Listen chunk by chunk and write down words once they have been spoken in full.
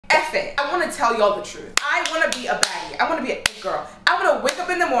F it. I want to tell y'all the truth. I want to be a baddie. I want to be a it girl. I want to wake up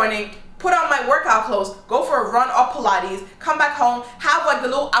in the morning, put on my workout clothes, go for a run or Pilates, come back home, have like the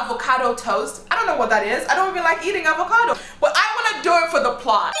little avocado toast. I don't know what that is. I don't even like eating avocado, but I want to do it for the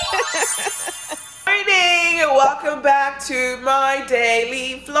plot. Morning, and welcome back to my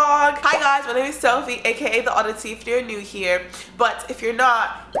daily vlog. Hi guys, my name is Sophie, aka the Odditty if you're new here. But if you're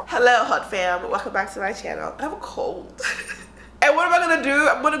not, hello hot fam, welcome back to my channel. I have a cold. And what am I gonna do?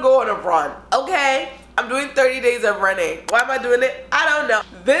 I'm gonna go on a run, okay? I'm doing 30 days of running. Why am I doing it? I don't know.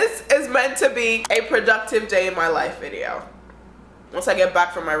 This is meant to be a productive day in my life video. Once I get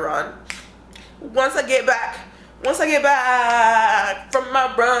back from my run, once I get back from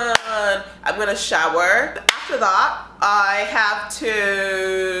my run, I'm gonna shower. After that, I have to...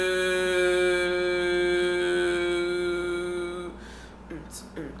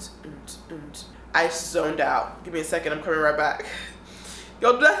 I zoned out. Give me a second, I'm coming right back.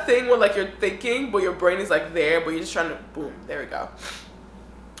 Y'all do that thing where like you're thinking, but your brain is like there, but you're just trying to, boom, there we go.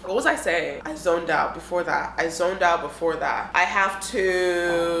 What was I saying? I zoned out before that. I have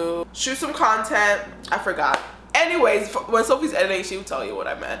to shoot some content. I forgot. Anyways, when Sophie's editing, she will tell you what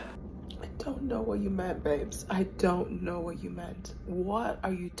I meant. I don't know what you meant, babes. I don't know what you meant. What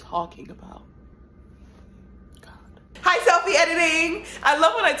are you talking about? Hi, Sophie editing. I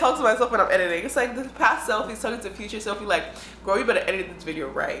love when I talk to myself when I'm editing. It's like the past Sophie's talking to future Sophie like, girl, you better edit this video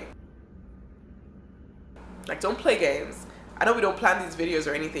right. Like, don't play games. I know we don't plan these videos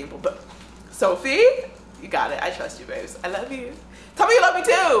or anything, but Sophie, you got it. I trust you, babes. I love you. Tell me you love me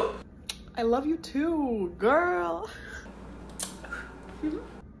too. I love you too, girl.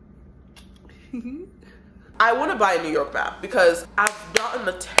 I want to buy a New York map because I've gotten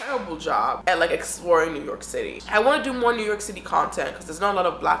a terrible job at like exploring New York City. I want to do more New York City content because there's not a lot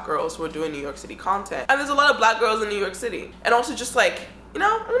of black girls who are doing New York City content, and there's a lot of black girls in New York City. And also just like, you know,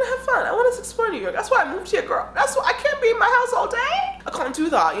 I want to have fun. I want to explore New York. That's why I moved here, girl. That's why I can't be in my house all day. I can't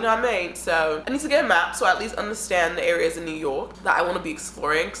do that, you know what I mean? So I need to get a map so I at least understand the areas in New York that I want to be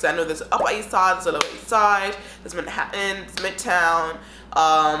exploring, because I know there's Upper East Side, there's a Lower East Side, there's Manhattan, there's Midtown.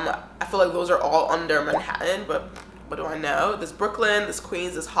 I feel like those are all under Manhattan, but what do I know? There's Brooklyn, there's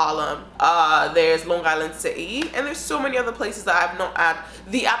Queens, there's Harlem, there's Long Island City, and there's so many other places that I've not had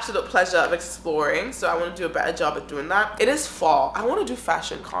the absolute pleasure of exploring, so I want to do a better job at doing that. It is fall. I want to do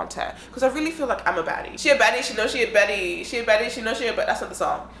fashion content because I really feel like I'm a baddie. She a baddie, she knows she a baddie. She a baddie, she knows she a baddie. That's not the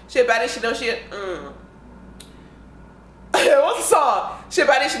song. She a baddie, she knows she a... What's the song? She a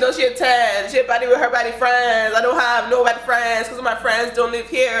baddie, she knows she a 10. She a baddie with her baddie friends. I don't have no baddie friends because my friends don't live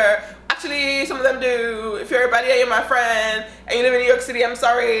here. Actually, some of them do. If you're a baddie and you're my friend and you live in New York City, I'm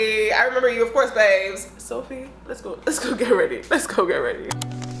sorry. I remember you, of course, babes. Sophie, let's go get ready. Let's go get ready.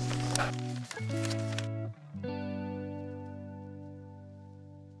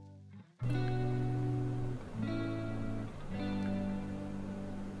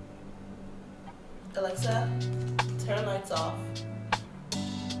 Alexa, turn lights off.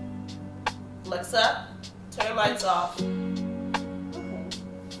 Alexa, turn lights off.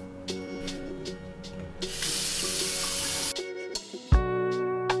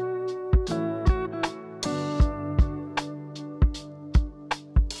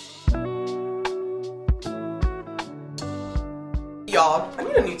 Y'all, I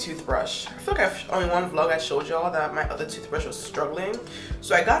need a new toothbrush. I feel like I've only one vlog I showed y'all that my other toothbrush was struggling.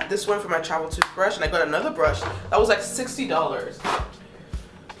 So I got this one for my travel toothbrush, and I got another brush that was like $60.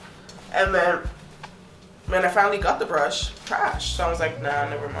 And then, man, I finally got the brush. Trash. So I was like, nah,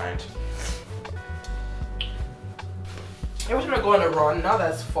 never mind. Every time I go on a run, now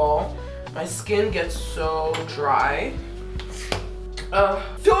that it's fall, my skin gets so dry.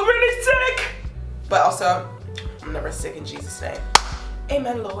 Feel really sick! But also, I'm never sick in Jesus' name.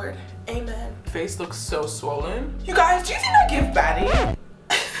 Amen, Lord. Amen. Face looks so swollen. You guys, do you think I give baddie? You're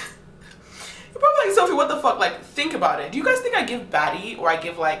probably like, Sophie, what the fuck? Like, think about it. Do you guys think I give baddie, or I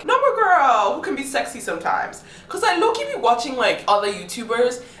give like number girl who can be sexy sometimes? Because I low-key be watching like other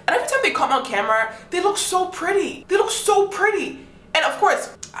YouTubers, and every time they come on camera, they look so pretty. They look so pretty. And of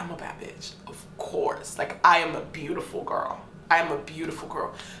course, I'm a bad bitch. Of course. Like, I am a beautiful girl. I am a beautiful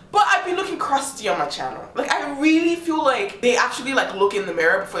girl. But I've been looking crusty on my channel. Like, I really feel like they actually like look in the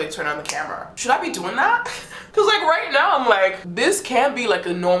mirror before they turn on the camera. Should I be doing that? Because like right now I'm like, this can't be like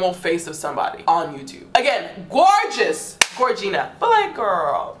a normal face of somebody on YouTube. Again, gorgeous, Gorgina. But like,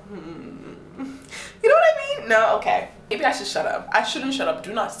 girl, you know what I mean? No, okay. Maybe I should shut up. I shouldn't shut up.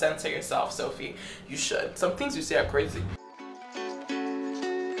 Do not censor yourself, Sophie. You should. Some things you say are crazy.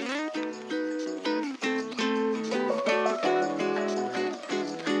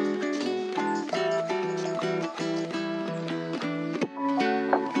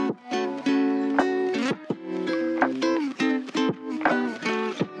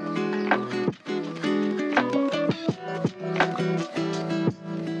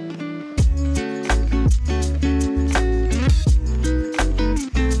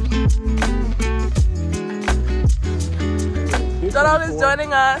 girl is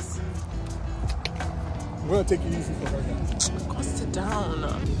joining us. We're gonna take it easy for her guys. Go sit down.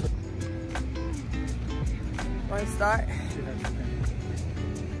 Want to start?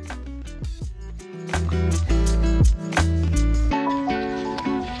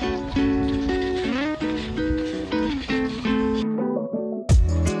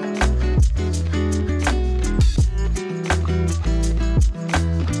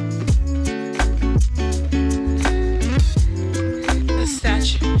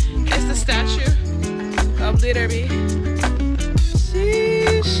 It's the statue of Odditty.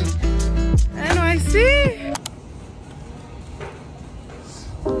 Sheesh. NYC.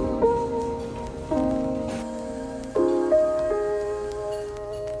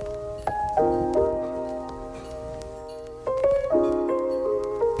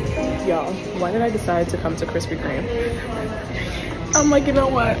 Y'all, why did I decide to come to Krispy Kreme? I'm like, you know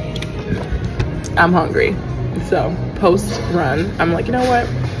what? I'm hungry. So post run, I'm like, you know what?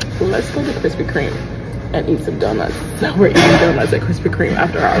 Let's go to Krispy Kreme and eat some donuts. So we're eating donuts at Krispy Kreme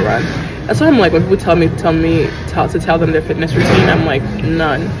after our run. That's why I'm like, when people tell to tell them their fitness routine, I'm like,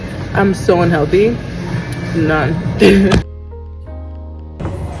 none. I'm so unhealthy. None.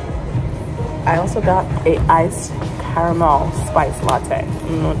 I also got a iced caramel spice latte. I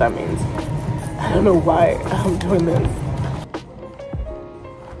don't know what that means. I don't know why I'm doing this.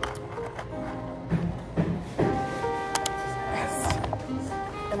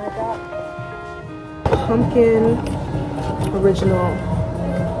 And I got pumpkin original.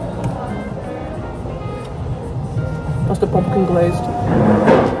 That's the pumpkin glazed.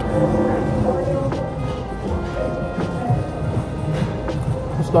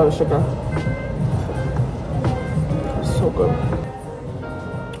 It's a lot of sugar. It's so good.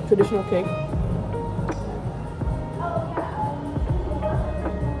 Traditional cake.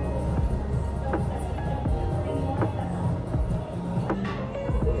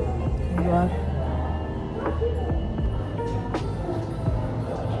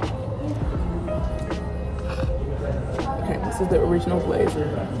 Okay, this is the original glaze.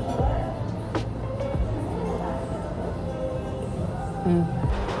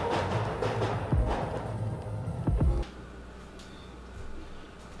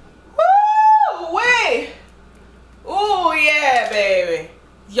 Woo-wee! Oh yeah, baby.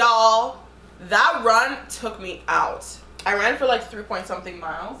 Y'all, that run took me out. I ran for like 3-point-something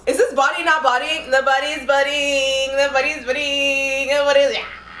miles. Is this body not bodying? The body's bodying. The body's bodying. The body's yeah.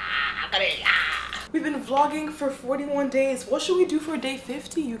 We've been vlogging for 41 days. What should we do for day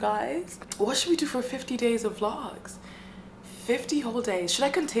 50, you guys? What should we do for 50 days of vlogs? 50 whole days. Should I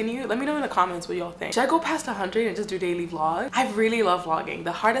continue? Let me know in the comments what y'all think. Should I go past 100 and just do daily vlogs? I really love vlogging.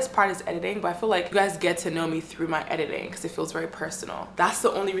 The hardest part is editing, but I feel like you guys get to know me through my editing because it feels very personal. That's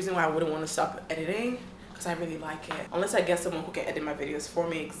the only reason why I wouldn't want to stop editing. I really like it. Unless I get someone who can edit my videos for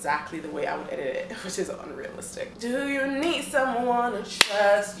me exactly the way I would edit it, which is unrealistic. Do you need someone to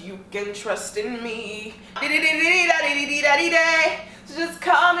trust? You can trust in me. So just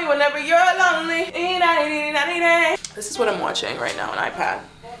call me whenever you're lonely. This is what I'm watching right now on iPad.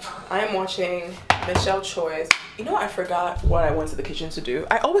 I am watching Michelle Choi's. You know, I forgot what I went to the kitchen to do.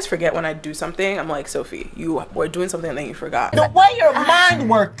 I always forget when I do something. I'm like, Sophie, you were doing something and then you forgot. The way your mind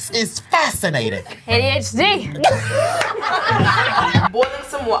works is fascinating. ADHD. Boiling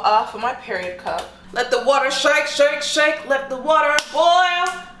some water for my period cup. Let the water shake, shake, shake. Let the water boil.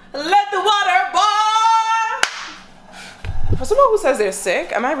 Let the water boil. For someone who says they're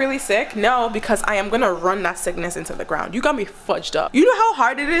sick, am I really sick? No, because I am gonna run that sickness into the ground. You got me fudged up. You know how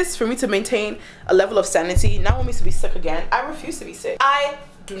hard it is for me to maintain a level of sanity? Now want me to be sick again? I refuse to be sick. I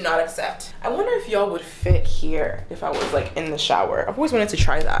do not accept. I wonder if y'all would fit here if I was like in the shower. I've always wanted to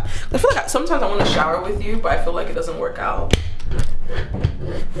try that. I feel like sometimes I want to shower with you, but I feel like it doesn't work out.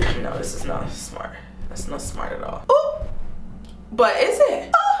 No, this is not smart. That's not smart at all. Ooh, but is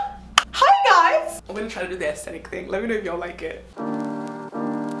it? Hi guys! I'm gonna try to do the aesthetic thing. Let me know if y'all like it.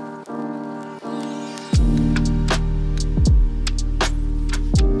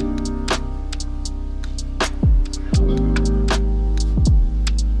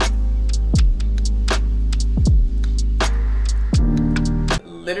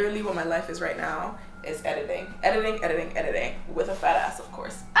 Literally what my life is right now is editing. Editing with a fat ass, of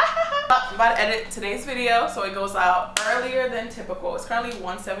course. I'm about to edit today's video so it goes out earlier than typical. It's currently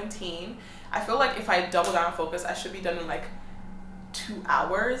 1:17. I feel like if I double down and focus, I should be done in like 2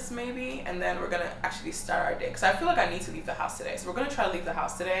 hours maybe, and then we're gonna actually start our day because I feel like I need to leave the house today. So we're gonna try to leave the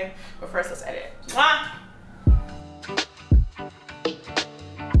house today, but first let's edit. Mwah!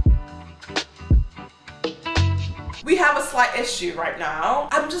 we have a slight issue right now.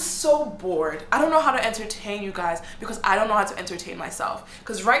 I'm just so bored. I don't know how to entertain you guys because I don't know how to entertain myself.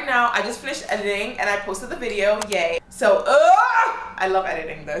 Because right now I just finished editing and I posted the video, yay. So I love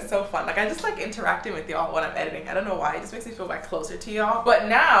editing though, it's so fun. Like I just like interacting with y'all when I'm editing. I don't know why, it just makes me feel like closer to y'all. But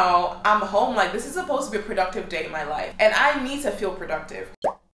now I'm home, like this is supposed to be a productive day in my life and I need to feel productive.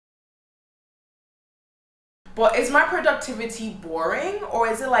 But is my productivity boring or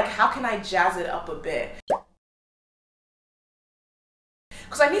is it like how can I jazz it up a bit?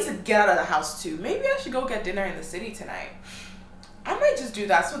 Because I need to get out of the house too. Maybe I should go get dinner in the city tonight. I might just do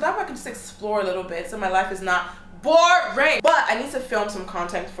that so that way I can just explore a little bit so my life is not boring. But I need to film some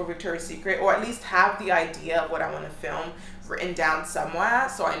content for Victoria's Secret, or at least have the idea of what I want to film written down somewhere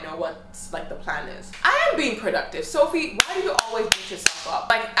so I know what like the plan is. I am being productive. Sophie, why do you always beat yourself up?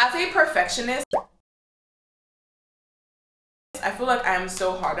 Like as a perfectionist, I feel like I am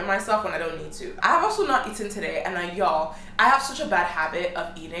so hard on myself when I don't need to. I have also not eaten today, and y'all, I have such a bad habit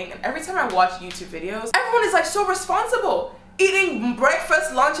of eating, and every time I watch YouTube videos, everyone is like so responsible. Eating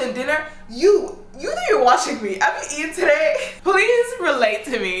breakfast, lunch, and dinner. You that you're watching me, have you eaten today? Please relate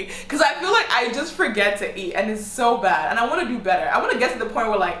to me, because I feel like I just forget to eat, and it's so bad, and I want to do better. I want to get to the point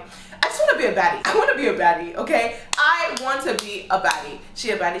where like, I just want to be a baddie. I want to be a baddie, okay? I want to be a baddie.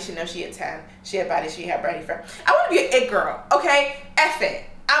 She a baddie, she knows she a 10. She a baddie, she had baddie friend. I want to be an it girl, okay? F it.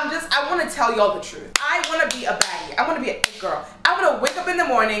 I want to tell y'all the truth. I want to be a baddie. I want to be an it girl. I want to wake up in the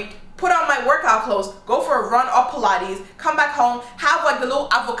morning, put on my workout clothes, go for a run or Pilates, come back home, have like the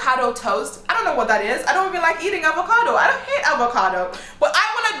little avocado toast. I don't know what that is. I don't even like eating avocado. I don't hate avocado. But I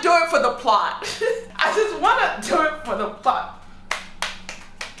want to do it for the plot. I just want to do it for the plot.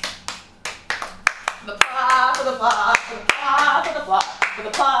 The plot, for the plot, for the plot, for the plot, for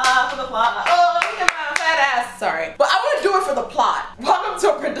the plot, for the plot. Oh, look at my fat ass. Sorry. But I want to do it for the plot. Welcome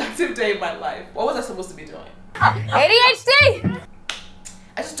to a productive day in my life. What was I supposed to be doing? ADHD!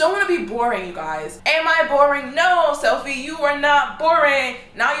 I just don't want to be boring, you guys. Am I boring? No, Sophie, you are not boring.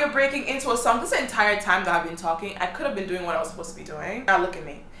 Now you're breaking into a song. This entire time that I've been talking, I could have been doing what I was supposed to be doing. Now look at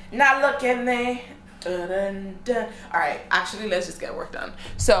me. Now look at me. Dun, dun, dun. All right, actually, let's just get work done.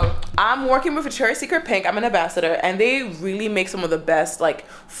 So I'm working with Victoria's Secret Pink. I'm an ambassador, and they really make some of the best like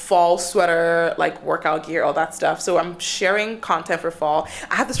fall sweater, like workout gear, all that stuff. So I'm sharing content for fall.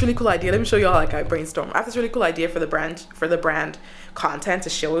 I have this really cool idea. Let me show y'all, like I brainstorm. I have this really cool idea for the brand content to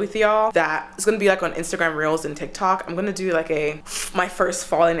share with y'all that is gonna be like on Instagram Reels and TikTok. I'm gonna do like my first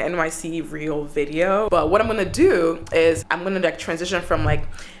fall in NYC reel video. But what I'm gonna do is I'm gonna like transition from like,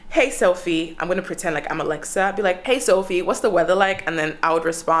 hey Sophie, I'm gonna pretend like I'm Alexa, be like, hey Sophie, what's the weather like? And then I would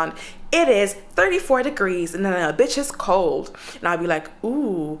respond, it is 34 degrees, and then a bitch is cold. And I'd be like,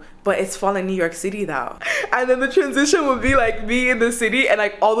 ooh, but it's fall in New York City though. And then the transition would be like me in the city and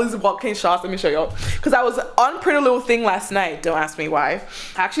like all these walking shots. Let me show y'all. Because I was on Pretty Little Thing last night. Don't ask me why.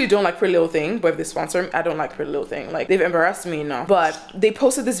 I actually don't like Pretty Little Thing, but if they sponsor me, I don't like Pretty Little Thing. Like, they've embarrassed me, no. But they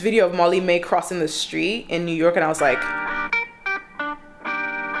posted this video of Molly Mae crossing the street in New York, and I was like,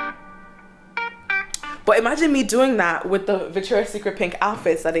 but imagine me doing that with the Victoria's Secret Pink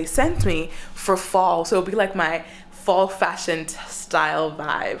outfits that they sent me for fall. So it'll be like my fall fashion style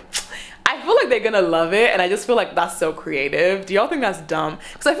vibe. I feel like they're gonna love it, and I just feel like that's so creative. Do y'all think that's dumb?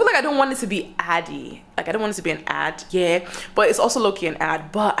 Because I feel like I don't want it to be addy. Like, I don't want it to be an ad, yeah, but it's also low-key an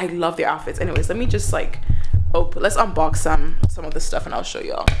ad, but I love their outfits. Anyways, let me just like open, let's unbox some of the stuff and I'll show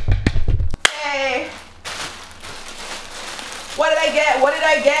y'all. Hey, what did I get? What did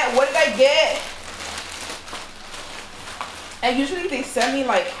I get? What did I get? And usually they send me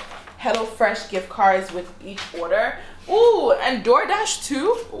like HelloFresh gift cards with each order. Ooh, and DoorDash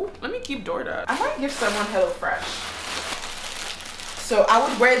too. Ooh, let me keep DoorDash. I might give someone HelloFresh. So I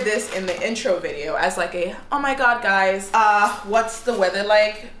would wear this in the intro video as like a, oh my god guys, what's the weather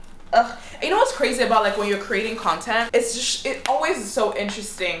like? You know what's crazy about like when you're creating content? It's just, it always is so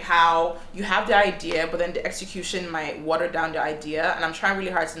interesting how you have the idea, but then the execution might water down the idea. And I'm trying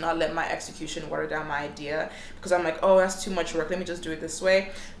really hard to not let my execution water down my idea, because I'm like, oh, that's too much work. Let me just do it this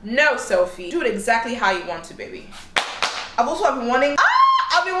way. No, Sophie, do it exactly how you want to, baby. I've been wanting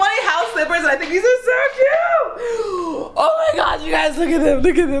house slippers, and I think these are so cute. Oh my god, you guys, look at them,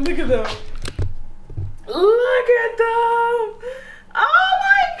 look at them, look at them. Look at them. Oh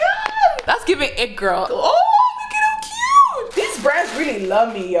my god! That's giving it, girl. Oh, look at how cute! These brands really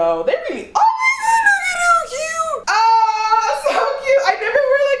love me, yo. They really, oh my god, look at how cute! Oh, so cute! I never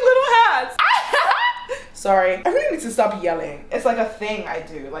wear like little hats. Sorry. I really need to stop yelling. It's like a thing I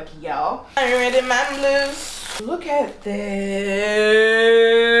do, like yell. I'm ready, man, blues. Look at this.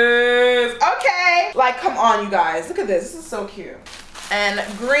 Okay. Like, come on, you guys. Look at this. This is so cute. And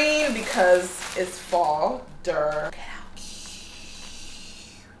green because it's fall. Look how cute.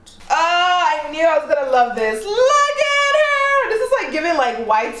 Oh, I knew I was gonna love this. Look at her. This is like giving like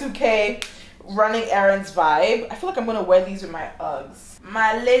Y2K running errands vibe. I feel like I'm gonna wear these with my Uggs.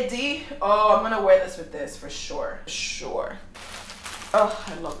 My lady. Oh, I'm gonna wear this with this for sure. Sure. Oh,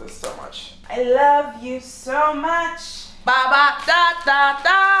 I love this so much. I love you so much. Ba ba da da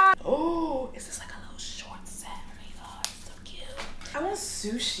da. Oh, is this like a little short set? Oh my god, it's so cute. I want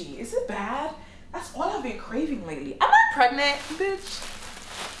sushi. Is it bad? That's all I've been craving lately. Am I pregnant, bitch?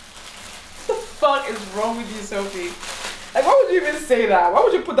 What the fuck is wrong with you, Sophie? Like, why would you even say that? Why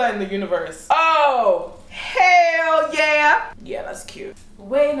would you put that in the universe? Oh, hell yeah. Yeah, that's cute.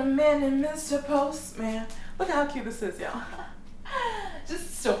 Wait a minute, Mr. Postman. Look how cute this is, y'all.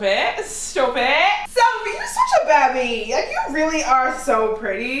 Just stop it. Stop it. Sophie, you're such a baby. Like, you really are so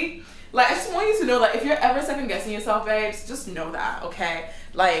pretty. Like, I just want you to know, like, if you're ever second guessing yourself, babes, just know that, okay?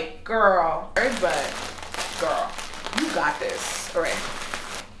 Like, girl, but girl, you got this. All right.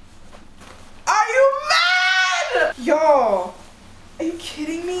 Are you mad? Y'all, are you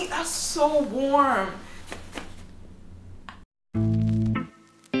kidding me? That's so warm.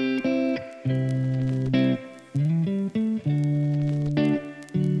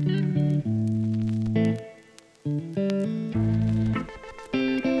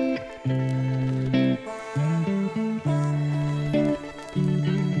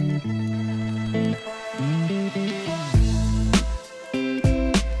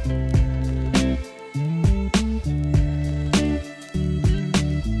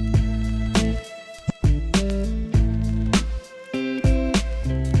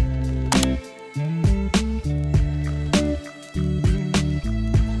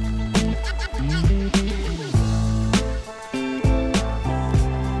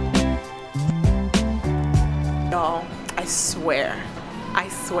 I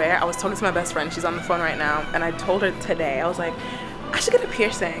swear, I was talking to my best friend, she's on the phone right now, and I told her today, I was like, I should get a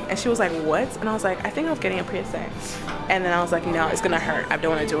piercing. And she was like, what? And I was like, I think of getting a piercing. And then I was like, no, it's gonna hurt, I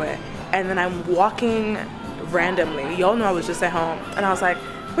don't wanna do it. And then I'm walking randomly, y'all know I was just at home, and I was like,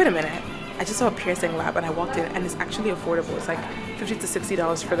 wait a minute, I just saw a piercing lab, and I walked in, and it's actually affordable. It's like $50 to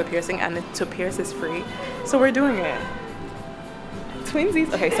 $60 for the piercing, and to pierce is free. So we're doing it.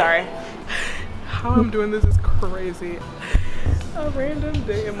 Twinsies, okay, sorry. How I'm doing this is crazy. A random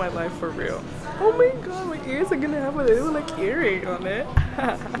day in my life for real. Oh my god, my ears are gonna have a little like earring on it.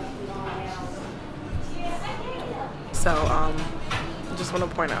 So just want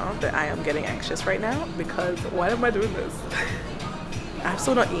to point out that I am getting anxious right now because why am I doing this? I'm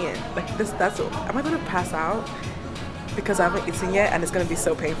still not eating. Like this, am I gonna pass out because I haven't eaten yet and it's gonna be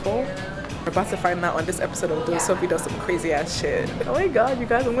so painful? We're about to find out on this episode of Sophie does some crazy ass shit. Oh my god, you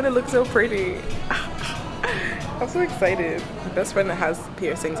guys, I'm gonna look so pretty. I'm so excited. My best friend has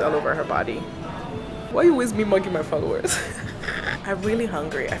piercings all over her body. Why you always me mugging my followers? I'm really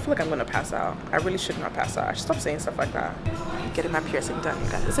hungry. I feel like I'm gonna pass out. I really should not pass out. I should stop saying stuff like that. I'm getting my piercing done, you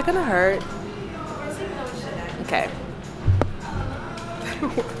guys. Is it gonna hurt? Okay.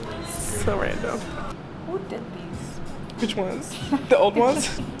 So random. Who did these? Which ones? The old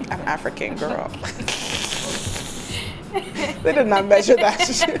ones? I'm African, girl. They did not measure that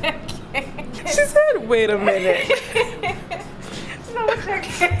shit. She said, wait a minute. No, it's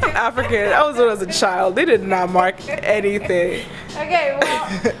okay. I'm African. I was when I was a child. They did not mark anything. Okay, well,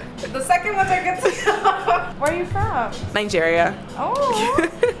 the second one I get to know. Where are you from? Nigeria. Oh.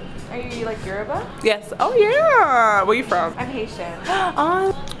 Are you like Yoruba? Yes. Oh yeah. Where you from? I'm Haitian.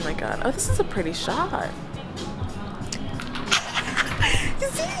 Oh my god. Oh, this is a pretty shot. You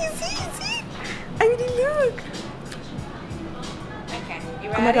see. I mean, look. Okay, you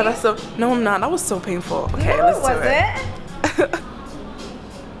ready? Oh my god, that's so. No, I'm not. That was so painful. Okay, No, let's do was it.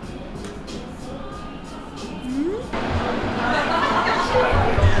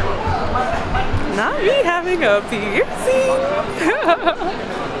 Not me having a piercing.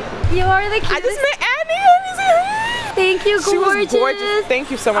 You are the cutest. I just met Annie. Thank you, gorgeous. She was gorgeous. Thank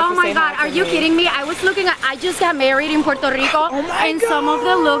you so much. Oh my god, are you kidding me? I was looking at, I just got married in Puerto Rico, and some of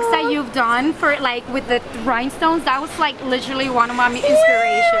the looks that you've done for like with the rhinestones, that was like literally one of my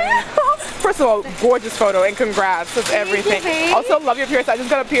inspirations. First of all, gorgeous photo and congrats. That's everything. You, also, love your piercing. I just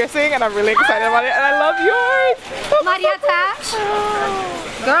got a piercing and I'm really excited about it. And I love yours. Maria Tash.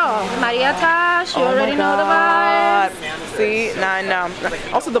 Girl, Maria Tash, you already know the vibes. See, now I know.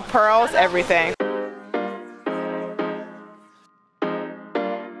 Also the pearls, everything.